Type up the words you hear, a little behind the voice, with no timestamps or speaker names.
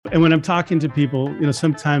And when I'm talking to people,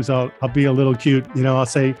 sometimes I'll be a little cute. I'll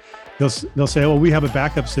say, they'll say, "Well, we have a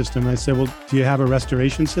backup system." And I say, "Well, do you have a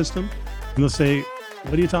restoration system?" And they'll say,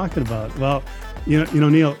 "What are you talking about?" Well,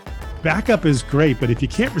 Neil, backup is great, but if you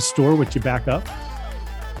can't restore what you back up,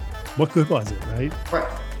 what good was it, right?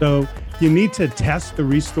 Right. So you need to test the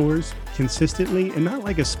restores consistently and not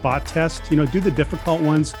like a spot test. Do the difficult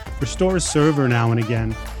ones. Restore a server now and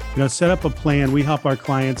again. Set up a plan. We help our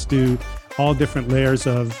clients do all different layers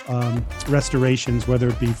of restorations, whether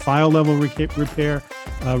it be file level repair,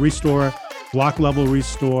 restore, block level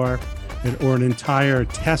restore, or an entire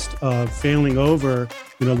test of failing over,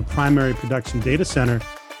 the primary production data center.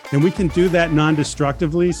 And we can do that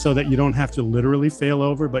non-destructively so that you don't have to literally fail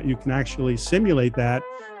over, but you can actually simulate that.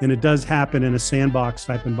 And it does happen in a sandbox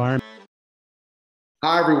type environment.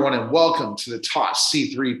 Hi, everyone, and welcome to the Toss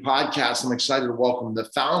C3 podcast. I'm excited to welcome the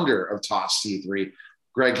founder of Toss C3,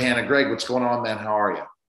 Greg Hanna. Greg, what's going on, man? How are you?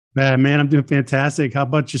 Man, I'm doing fantastic. How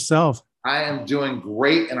about yourself? I am doing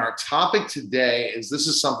great. And our topic today is this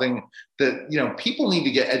is something that, people need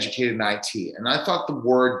to get educated in IT. And I thought the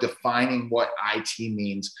word defining what IT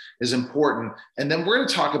means is important. And then we're going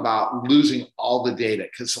to talk about losing all the data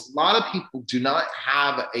because a lot of people do not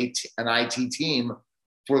have an IT team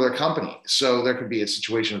for their company. So there could be a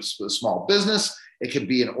situation of a small business. It could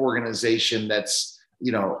be an organization that's,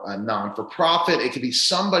 a non-for-profit. It could be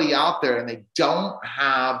somebody out there and they don't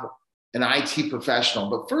have an IT professional.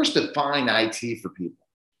 But first, define IT for people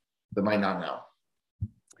that might not know.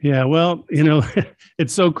 Yeah, well,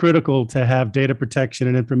 it's so critical to have data protection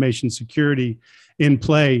and information security in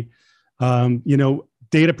play.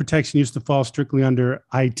 Data protection used to fall strictly under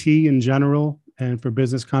IT in general and for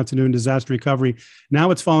business continuity and disaster recovery. Now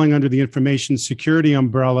it's falling under the information security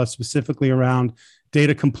umbrella, specifically around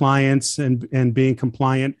data compliance and being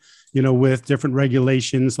compliant, with different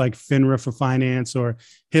regulations like FINRA for finance or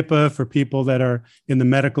HIPAA for people that are in the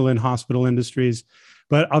medical and hospital industries.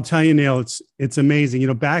 But I'll tell you, Neil, it's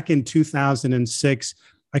amazing. Back in 2006,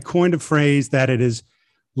 I coined a phrase that it is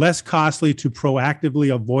less costly to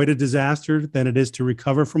proactively avoid a disaster than it is to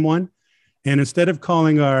recover from one. And instead of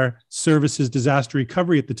calling our services disaster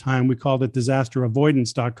recovery at the time, we called it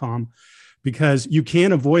disasteravoidance.com because you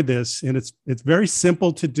can avoid this. And it's very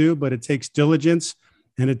simple to do, but it takes diligence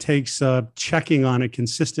and it takes checking on it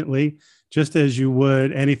consistently, just as you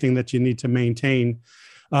would anything that you need to maintain.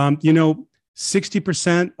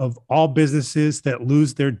 60% of all businesses that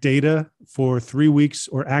lose their data for 3 weeks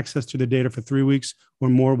or access to their data for 3 weeks or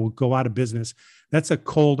more will go out of business. That's a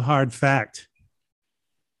cold, hard fact.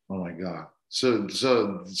 Oh my God.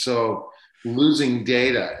 So losing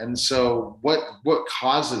data. And so what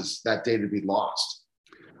causes that data to be lost?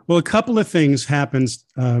 Well, a couple of things happens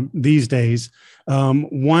these days.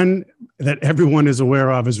 One that everyone is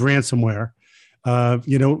aware of is ransomware.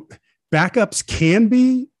 Backups can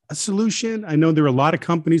be a solution. I know there are a lot of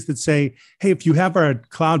companies that say, hey, if you have our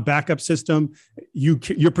cloud backup system,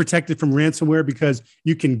 you're protected from ransomware because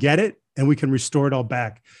you can get it and we can restore it all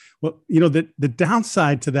back. Well, the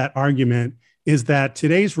downside to that argument is that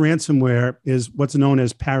today's ransomware is what's known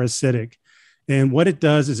as parasitic. And what it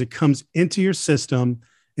does is it comes into your system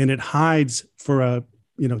and it hides for a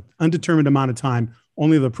undetermined amount of time.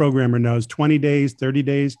 Only the programmer knows, 20 days, 30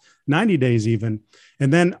 days, 90 days even.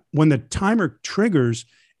 And then when the timer triggers,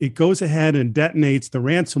 it goes ahead and detonates the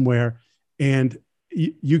ransomware. And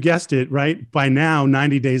you guessed it, right? By now,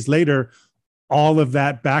 90 days later, all of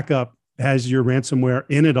that backup has your ransomware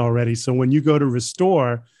in it already. So when you go to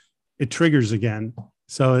restore, it triggers again.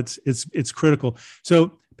 So it's critical.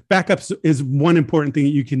 So backups is one important thing that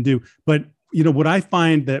you can do. But what I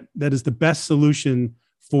find that is the best solution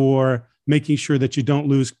for making sure that you don't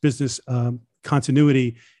lose business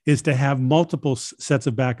continuity is to have multiple sets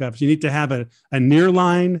of backups. You need to have a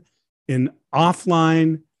nearline, an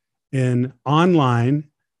offline, an online,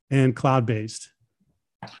 and cloud-based.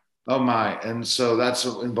 Oh my. And so that's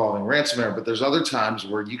involving ransomware, but there's other times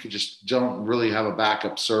where you could just don't really have a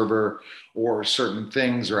backup server or certain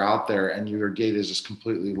things are out there and your data is just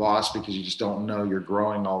completely lost because you just don't know you're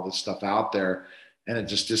growing all this stuff out there and it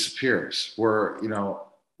just disappears. Where'd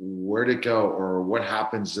it go or what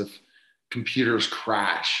happens if computers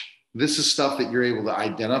crash? This is stuff that you're able to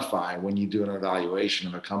identify when you do an evaluation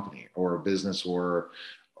of a company or a business or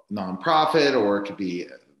nonprofit, or it could be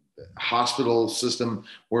hospital system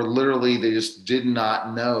where literally they just did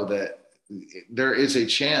not know that there is a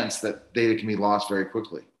chance that data can be lost very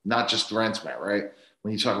quickly, not just ransomware, right?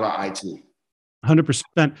 When you talk about IT.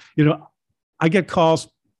 100%. I get calls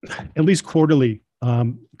at least quarterly,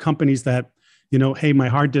 companies that, hey, my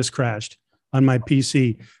hard disk crashed on my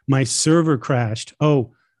PC, my server crashed.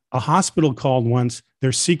 Oh, a hospital called once,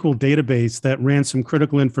 their SQL database that ran some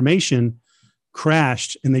critical information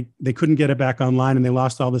crashed, and they couldn't get it back online, and they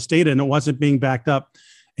lost all this data, and it wasn't being backed up.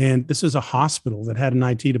 And this is a hospital that had an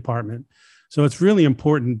IT department. So it's really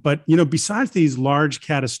important. But, besides these large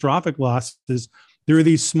catastrophic losses, there are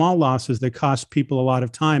these small losses that cost people a lot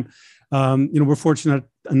of time. We're fortunate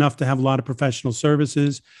enough to have a lot of professional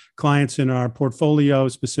services clients in our portfolio,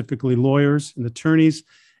 specifically lawyers and attorneys,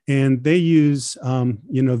 and they use,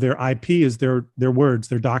 their IP as their words,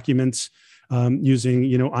 their documents, using,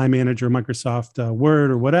 iManager, Microsoft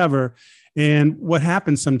Word, or whatever. And what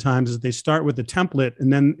happens sometimes is they start with a template,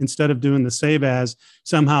 and then instead of doing the save as,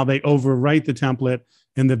 somehow they overwrite the template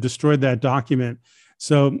and they've destroyed that document.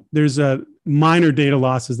 So there's minor data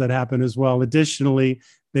losses that happen as well. Additionally,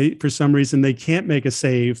 for some reason, they can't make a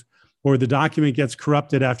save, or the document gets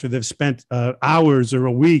corrupted after they've spent hours or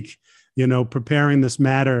a week, preparing this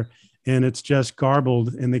matter, and it's just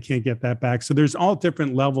garbled and they can't get that back. So there's all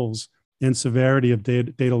different levels and severity of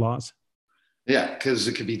data loss. Yeah, because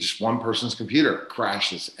it could be just one person's computer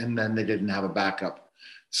crashes and then they didn't have a backup.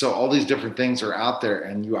 So all these different things are out there,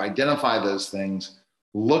 and you identify those things,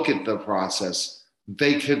 look at the process.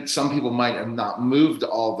 Some people might have not moved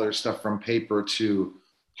all their stuff from paper to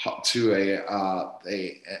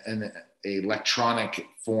an electronic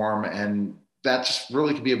form, and that just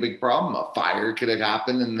really could be a big problem. A fire could have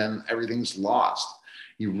happened and then everything's lost.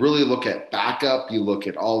 You really look at backup, you look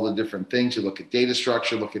at all the different things, you look at data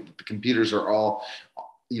structure, look at the computers are all,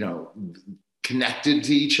 connected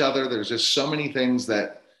to each other. There's just so many things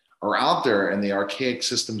that are out there, and the archaic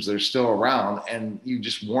systems that are still around. And you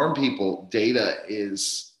just warn people, data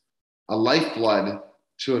is a lifeblood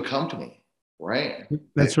to a company, right?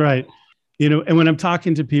 That's right. And when I'm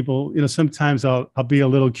talking to people, sometimes I'll be a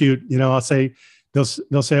little cute, I'll say, they'll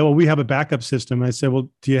say, well, we have a backup system. I say,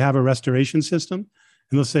 well, do you have a restoration system?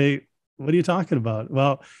 And they'll say, what are you talking about?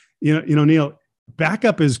 Well, Neil,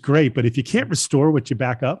 backup is great, but if you can't restore what you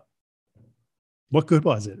back up, what good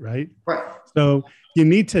was it, right? Right. So you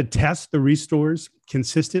need to test the restores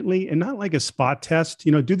consistently, and not like a spot test.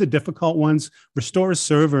 Do the difficult ones. Restore a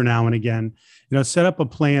server now and again. Set up a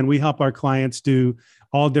plan. We help our clients do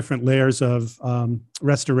all different layers of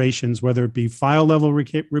restorations, whether it be file level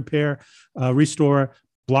repair, restore,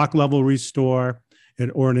 block level restore,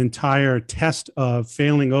 or an entire test of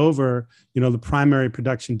failing over, the primary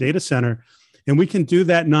production data center. And we can do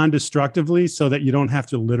that non-destructively so that you don't have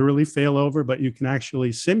to literally fail over, but you can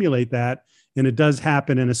actually simulate that. And it does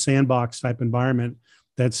happen in a sandbox type environment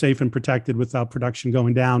that's safe and protected without production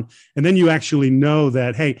going down. And then you actually know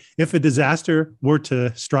that, hey, if a disaster were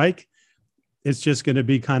to strike, it's just going to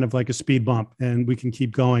be kind of like a speed bump, and we can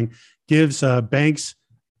keep going. Gives banks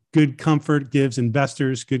good comfort, gives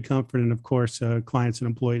investors good comfort, and of course, clients and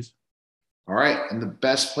employees. All right. And the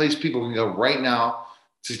best place people can go right now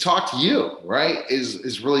to talk to you, right,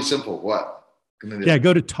 is really simple. What? Yeah,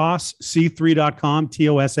 go to tossc3.com,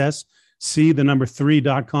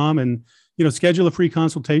 TOSSC3.com, and schedule a free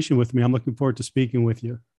consultation with me. I'm looking forward to speaking with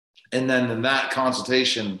you. And then in that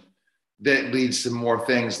consultation, that leads to more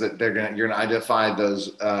things that you're gonna identify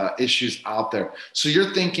those issues out there. So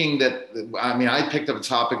you're thinking that, I picked up a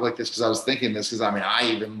topic like this because I was thinking this, because I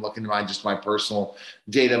even look into my personal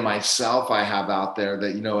data myself I have out there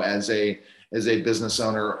that, as a business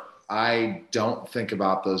owner, I don't think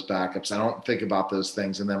about those backups. I don't think about those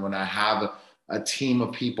things. And then when I have a team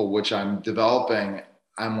of people, which I'm developing,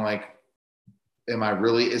 I'm like,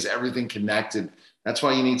 is everything connected? That's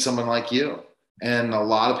why you need someone like you. And a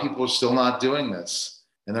lot of people are still not doing this,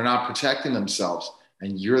 and they're not protecting themselves.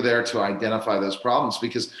 And you're there to identify those problems,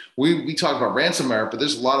 because we talk about ransomware, but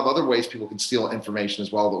there's a lot of other ways people can steal information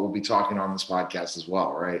as well that we'll be talking on this podcast as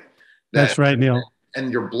well, right? That's right, Neil.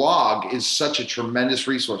 And your blog is such a tremendous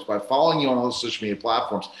resource. By following you on all those social media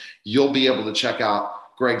platforms, you'll be able to check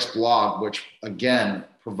out Greg's blog, which again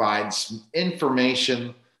provides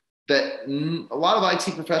information that a lot of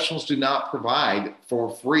IT professionals do not provide for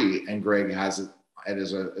free, and Greg has it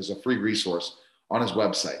as a free resource on his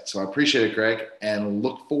website. So I appreciate it, Greg, and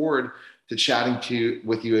look forward to chatting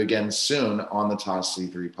with you again soon on the Toss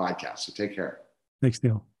C3 podcast. So take care. Thanks,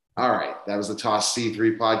 Neil. All right. That was the Toss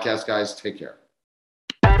C3 podcast, guys. Take care.